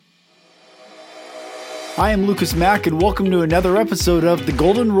I am Lucas Mack, and welcome to another episode of The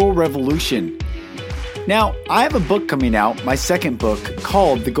Golden Rule Revolution. Now, I have a book coming out, my second book,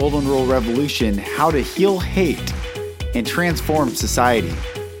 called The Golden Rule Revolution: How to Heal Hate and Transform Society.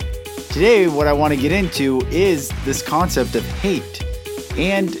 Today, what I want to get into is this concept of hate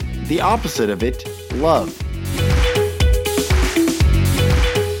and the opposite of it, love.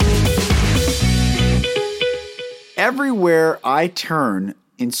 Everywhere I turn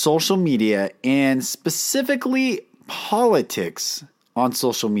in social media, and specifically politics on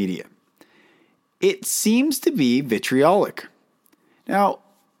social media, it seems to be vitriolic. Now,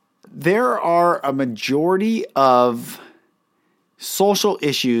 there are a majority of social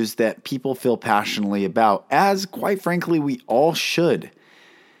issues that people feel passionately about, as quite frankly we all should.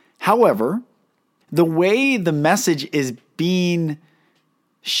 However, the way the message is being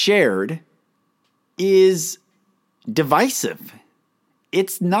shared is divisive.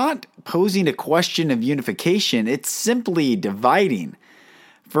 It's not posing a question of unification, it's simply dividing.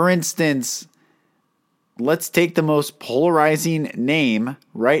 For instance, let's take the most polarizing name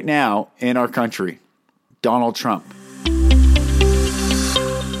right now in our country, Donald Trump.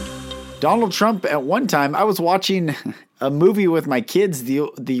 Donald Trump, at one time, I was watching a movie with my kids,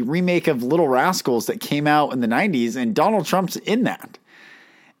 the remake of Little Rascals that came out in the 90s, and Donald Trump's in that.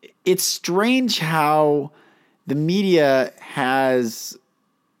 It's strange how the media has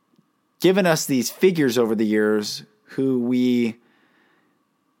given us these figures over the years who we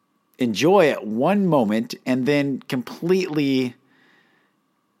enjoy at one moment and then completely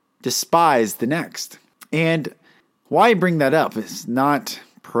despise the next. And why I bring that up is not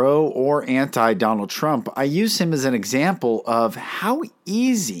pro or anti Donald Trump. I use him as an example of how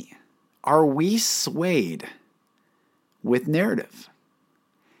easy are we swayed with narrative.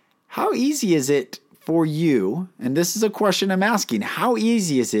 How easy is it for you, and this is a question I'm asking, how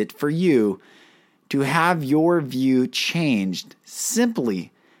easy is it for you to have your view changed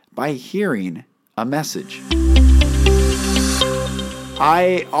simply by hearing a message?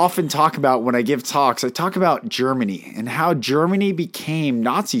 I often talk about, when I give talks, I talk about Germany and how Germany became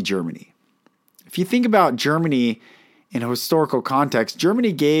Nazi Germany. If you think about Germany in a historical context,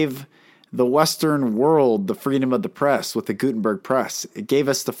 Germany gave the Western world the freedom of the press with the Gutenberg Press. It gave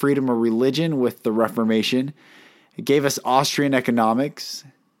us the freedom of religion with the Reformation. It gave us Austrian economics.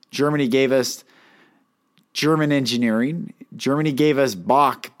 Germany gave us German engineering. Germany gave us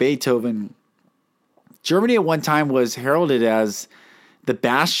Bach, Beethoven. Germany at one time was heralded as the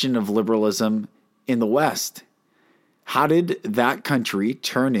bastion of liberalism in the West. How did that country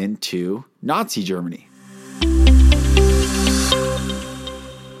turn into Nazi Germany?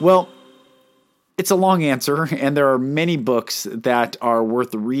 Well, it's a long answer, and there are many books that are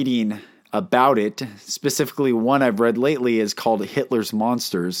worth reading about it. Specifically, one I've read lately is called Hitler's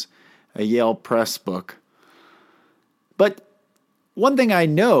Monsters, a Yale Press book. But one thing I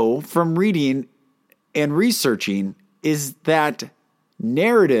know from reading and researching is that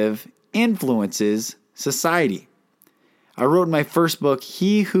narrative influences society. I wrote in my first book,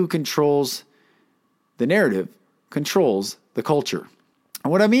 "He who controls the narrative controls the culture."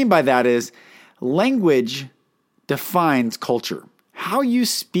 And what I mean by that is language defines culture. How you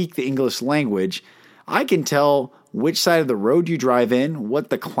speak the English language, I can tell which side of the road you drive in, what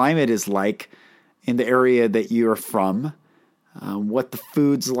the climate is like in the area that you are from, what the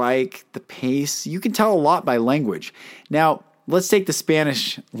food's like, the pace. You can tell a lot by language. Now, let's take the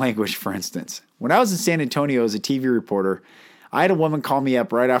Spanish language, for instance. When I was in San Antonio as a TV reporter, I had a woman call me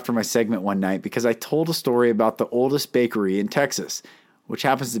up right after my segment one night because I told a story about the oldest bakery in Texas, which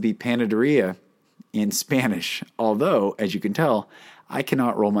happens to be Panaderia in Spanish, although, as you can tell, I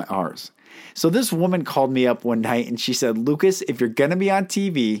cannot roll my R's. So this woman called me up one night and she said, "Lucas, if you're going to be on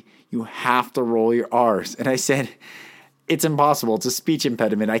TV, you have to roll your R's." And I said, "It's impossible. It's a speech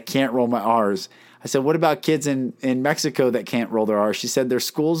impediment. I can't roll my R's." I said, "What about kids in Mexico that can't roll their R's?" She said, "There's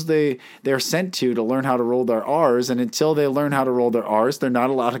schools they're sent to learn how to roll their R's, and until they learn how to roll their R's, they're not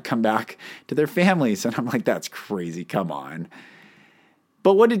allowed to come back to their families." And I'm like, that's crazy. Come on.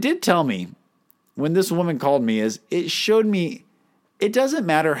 But what it did tell me when this woman called me is it showed me it doesn't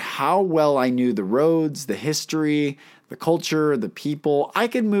matter how well I knew the roads, the history, the culture, the people. I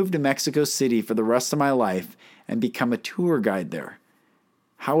could move to Mexico City for the rest of my life and become a tour guide there.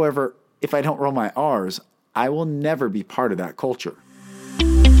 However, if I don't roll my R's, I will never be part of that culture.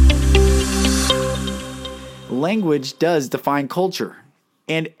 Language does define culture,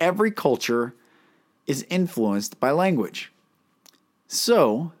 and every culture is influenced by language.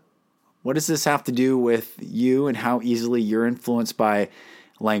 So, what does this have to do with you and how easily you're influenced by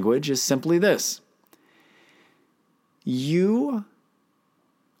language? Is simply this. You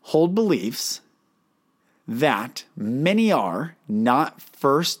hold beliefs that many are not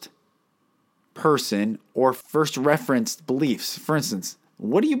first person or first referenced beliefs. For instance,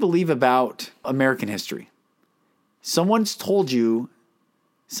 what do you believe about American history? Someone's told you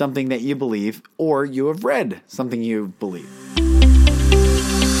something that you believe, or you have read something you believe.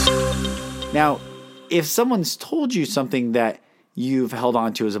 Now, if someone's told you something that you've held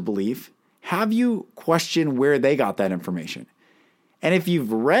on to as a belief, have you questioned where they got that information? And if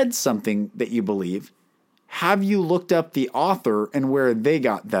you've read something that you believe, have you looked up the author and where they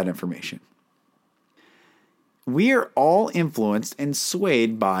got that information? We are all influenced and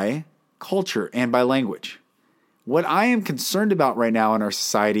swayed by culture and by language. What I am concerned about right now in our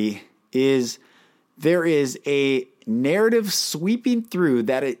society is there is a narrative sweeping through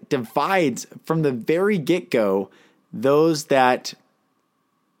that it divides from the very get-go those that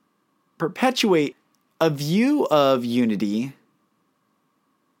perpetuate a view of unity,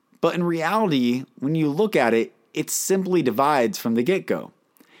 but in reality, when you look at it, it simply divides from the get-go.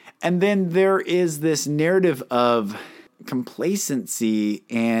 And then there is this narrative of complacency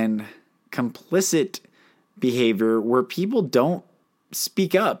and complicit behavior where people don't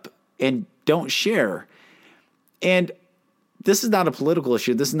speak up and don't share. And this is not a political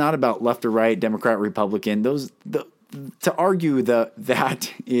issue. This is not about left or right, Democrat, Republican. To argue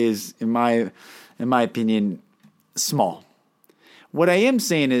that is, in my opinion, small. What I am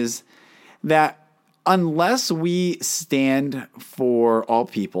saying is that unless we stand for all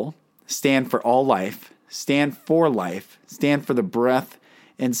people, stand for all life, stand for the breath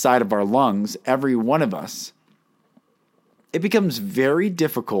inside of our lungs, every one of us, it becomes very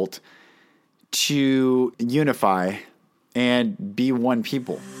difficult to unify and be one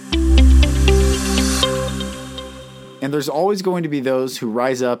people. And there's always going to be those who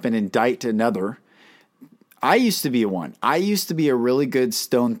rise up and indict another. I used to be one. I used to be a really good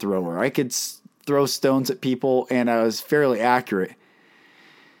stone thrower. I could throw stones at people and I was fairly accurate.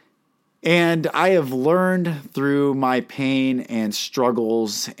 And I have learned through my pain and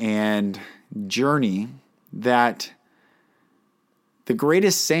struggles and journey that the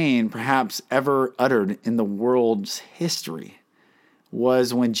greatest saying perhaps ever uttered in the world's history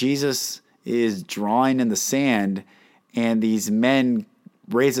was when Jesus is drawing in the sand and these men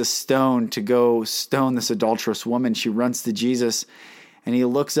raise a stone to go stone this adulterous woman. She runs to Jesus and he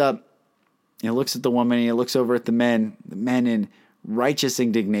looks up, he looks at the woman, and he looks over at the men in righteous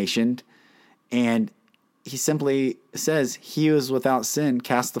indignation, and he simply says, "He who is without sin,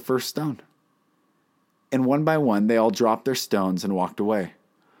 cast the first stone." And one by one, they all dropped their stones and walked away.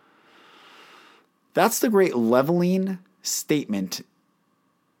 That's the great leveling statement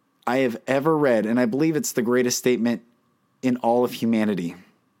I have ever read, and I believe it's the greatest statement in all of humanity.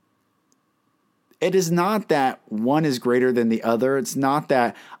 It is not that one is greater than the other. It's not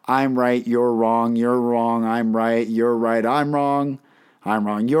that I'm right, you're wrong, I'm right, you're right, I'm wrong,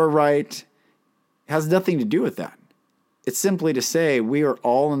 you're right. It has nothing to do with that. It's simply to say we are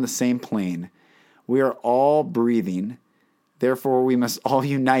all in the same plane. We are all breathing. Therefore, we must all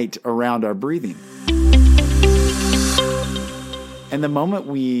unite around our breathing. And the moment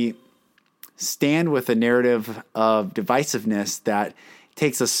we stand with a narrative of divisiveness that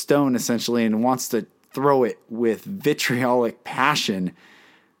takes a stone essentially and wants to throw it with vitriolic passion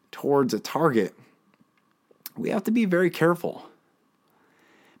towards a target, we have to be very careful.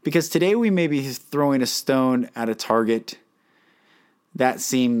 Because today we may be throwing a stone at a target that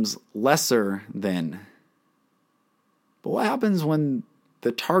seems lesser than. But what happens when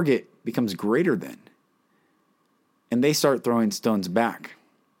the target becomes greater than and they start throwing stones back?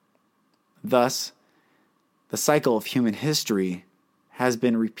 Thus, the cycle of human history has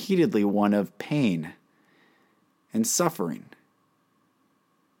been repeatedly one of pain and suffering.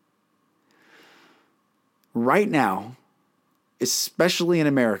 Right now, especially in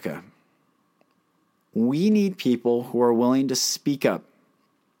America, we need people who are willing to speak up,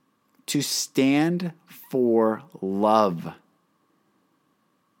 to stand for love.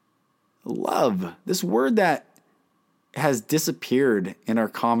 Love, this word that has disappeared in our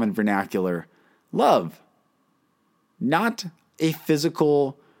common vernacular. Love, not a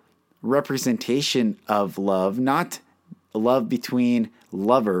physical representation of love, not love between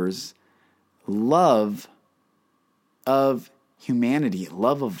lovers, love of humanity,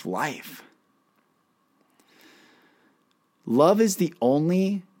 love of life. Love is the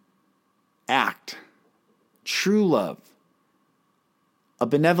only act, true love, a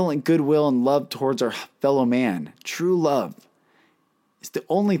benevolent goodwill and love towards our fellow man. True love is the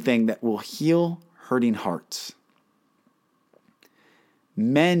only thing that will heal hurting hearts,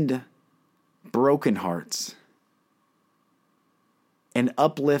 mend broken hearts, and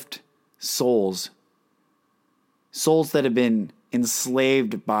uplift souls Souls that have been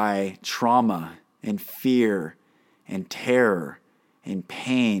enslaved by trauma and fear and terror and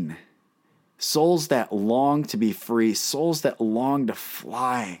pain. Souls that long to be free. Souls that long to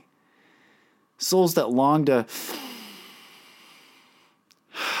fly. Souls that long to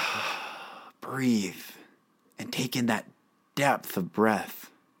breathe and take in that depth of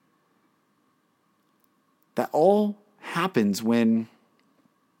breath. That all happens when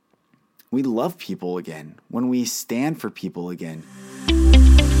we love people again, when we stand for people again.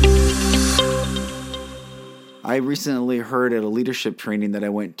 I recently heard at a leadership training that I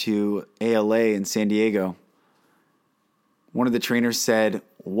went to, ALA in San Diego, one of the trainers said,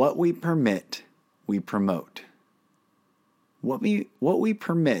 "What we permit, we promote." What we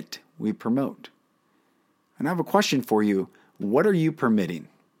permit, we promote. And I have a question for you. What are you permitting?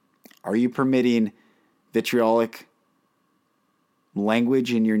 Are you permitting vitriolic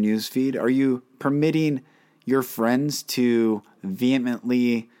language in your newsfeed? Are you permitting your friends to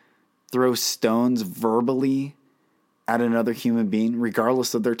vehemently throw stones verbally at another human being,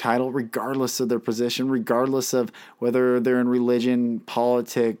 regardless of their title, regardless of their position, regardless of whether they're in religion,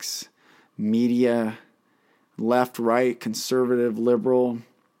 politics, media, left, right, conservative, liberal?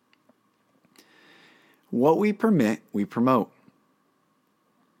 What we permit, we promote.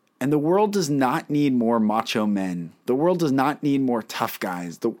 And the world does not need more macho men. The world does not need more tough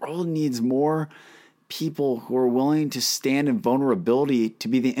guys. The world needs more people who are willing to stand in vulnerability, to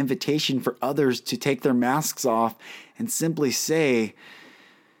be the invitation for others to take their masks off and simply say,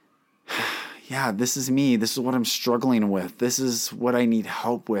 yeah, this is me. This is what I'm struggling with. This is what I need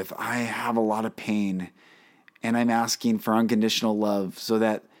help with. I have a lot of pain, and I'm asking for unconditional love so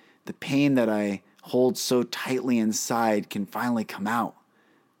that the pain that I hold so tightly inside can finally come out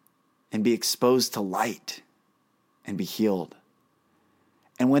and be exposed to light and be healed.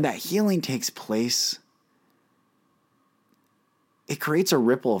 And when that healing takes place, it creates a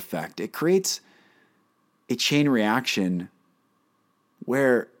ripple effect. It creates a chain reaction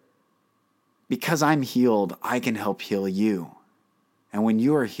where, because I'm healed, I can help heal you. And when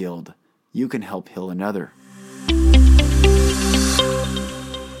you are healed, you can help heal another.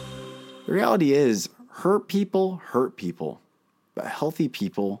 The reality is, hurt people, but healthy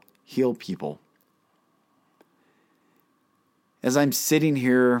people heal people. As I'm sitting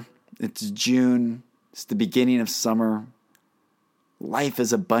here, it's June, it's the beginning of summer. Life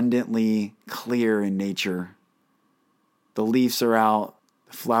is abundantly clear in nature. The leaves are out,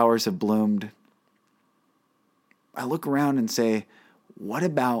 the flowers have bloomed. I look around and say, what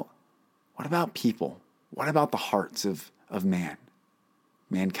about people? What about the hearts of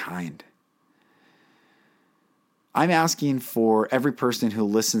mankind? I'm asking for every person who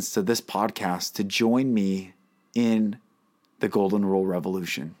listens to this podcast to join me in the Golden Rule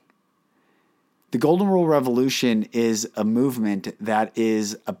Revolution. The Golden Rule Revolution is a movement that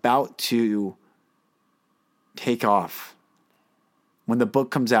is about to take off. When the book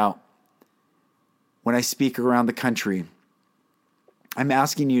comes out, when I speak around the country, I'm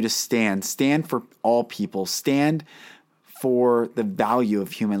asking you to stand for all people, stand for the value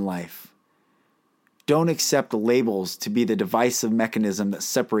of human life. Don't accept labels to be the divisive mechanism that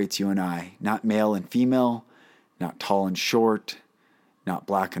separates you and I, not male and female, not tall and short, not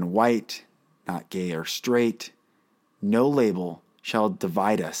black and white, not gay or straight. No label shall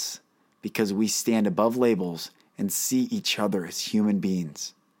divide us because we stand above labels and see each other as human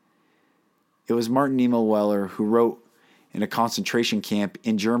beings. It was Martin Emil Weller who wrote in a concentration camp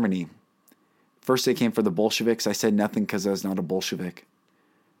in Germany. First they came for the Bolsheviks. I said nothing because I was not a Bolshevik.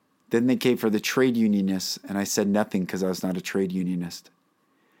 Then they came for the trade unionists, and I said nothing because I was not a trade unionist.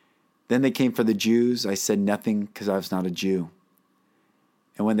 Then they came for the Jews. I said nothing because I was not a Jew.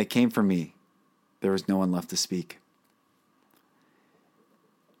 And when they came for me, there was no one left to speak.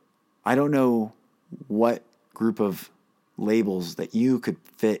 I don't know what group of labels that you could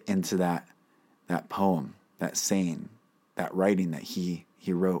fit into that poem, that saying, that writing that he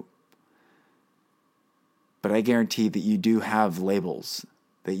wrote. But I guarantee that you do have labels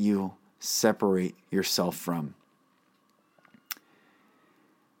that you separate yourself from.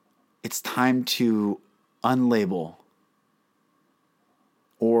 It's time to unlabel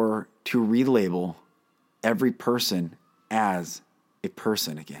or to relabel every person as a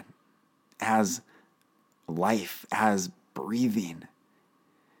person again, as life, as breathing.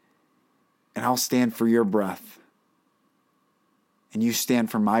 And I'll stand for your breath, and you stand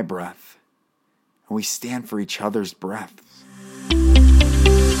for my breath, and we stand for each other's breaths.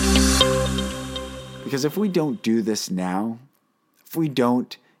 Because if we don't do this now, if we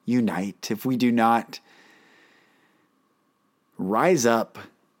don't unite, if we do not rise up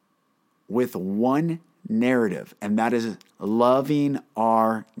with one narrative, and that is loving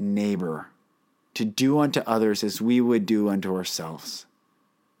our neighbor, to do unto others as we would do unto ourselves.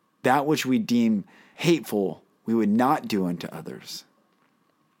 That which we deem hateful, we would not do unto others.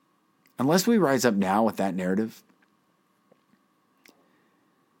 Unless we rise up now with that narrative,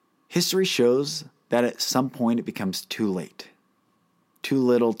 history shows that at some point it becomes too late. Too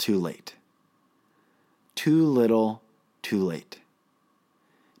little, too late. Too little, too late.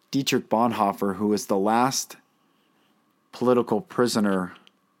 Dietrich Bonhoeffer, who was the last political prisoner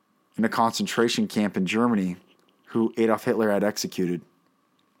in a concentration camp in Germany, who Adolf Hitler had executed,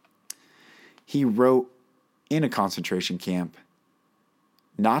 he wrote in a concentration camp,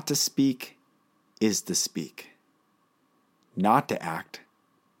 "Not to speak is to speak. Not to act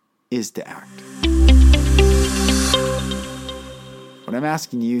is to act." What I'm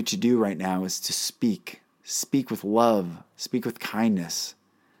asking you to do right now is to speak. Speak with love. Speak with kindness.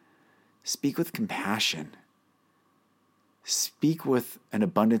 Speak with compassion. Speak with an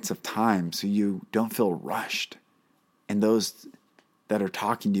abundance of time so you don't feel rushed. And those that are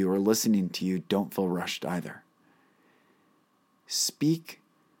talking to you or listening to you don't feel rushed either. Speak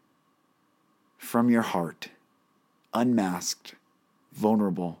from your heart, unmasked,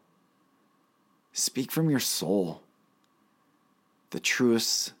 vulnerable. Speak from your soul, the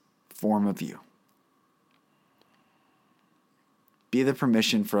truest form of you. Be the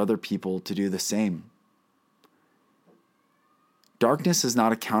permission for other people to do the same. Darkness is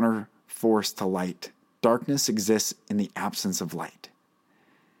not a counter force to light. Darkness exists in the absence of light.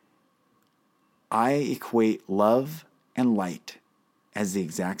 I equate love and light as the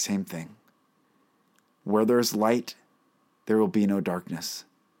exact same thing. Where there is light, there will be no darkness.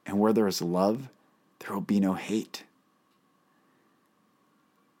 And where there is love, there will be no hate.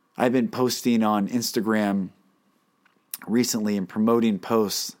 I've been posting on Instagram recently and promoting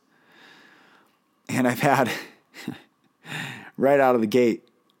posts. And I've had, right out of the gate,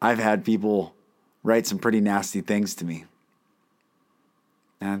 I've had people write some pretty nasty things to me.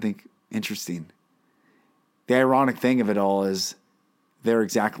 And I think, interesting. The ironic thing of it all is they're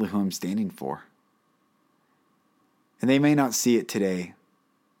exactly who I'm standing for. And they may not see it today,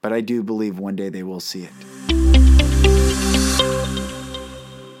 but I do believe one day they will see it.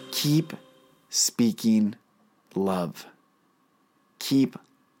 Keep speaking love. Keep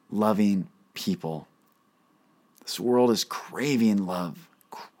loving people. This world is craving love,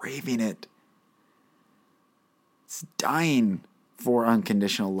 craving it. It's dying for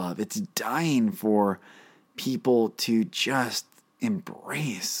unconditional love. It's dying for people to just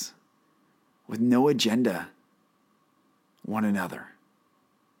embrace with no agenda one another.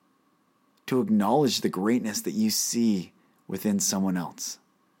 To acknowledge the greatness that you see within someone else.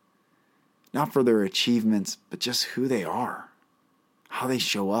 Not for their achievements, but just who they are, how they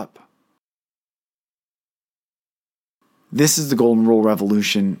show up. This is the Golden Rule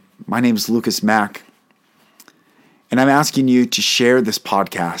Revolution. My name is Lucas Mack, and I'm asking you to share this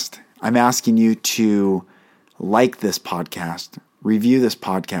podcast. I'm asking you to like this podcast, review this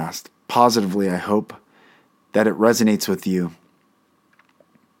podcast positively, I hope, that it resonates with you,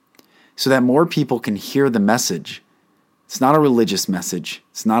 so that more people can hear the message. It's not a religious message.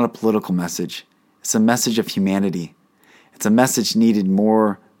 It's not a political message. It's a message of humanity. It's a message needed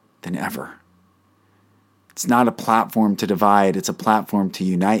more than ever. It's not a platform to divide. It's a platform to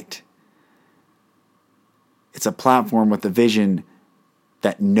unite. It's a platform with a vision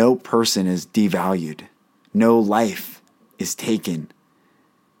that no person is devalued. No life is taken.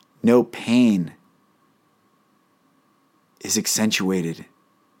 No pain is accentuated.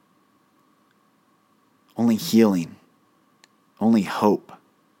 Only healing. Only hope.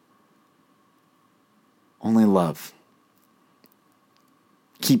 Only love.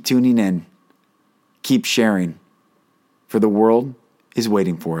 Keep tuning in. Keep sharing. For the world is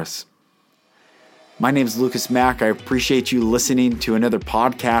waiting for us. My name is Lucas Mack. I appreciate you listening to another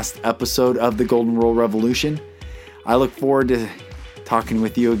podcast episode of the Golden Rule Revolution. I look forward to talking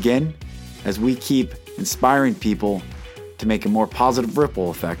with you again as we keep inspiring people to make a more positive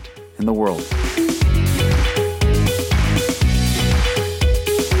ripple effect in the world.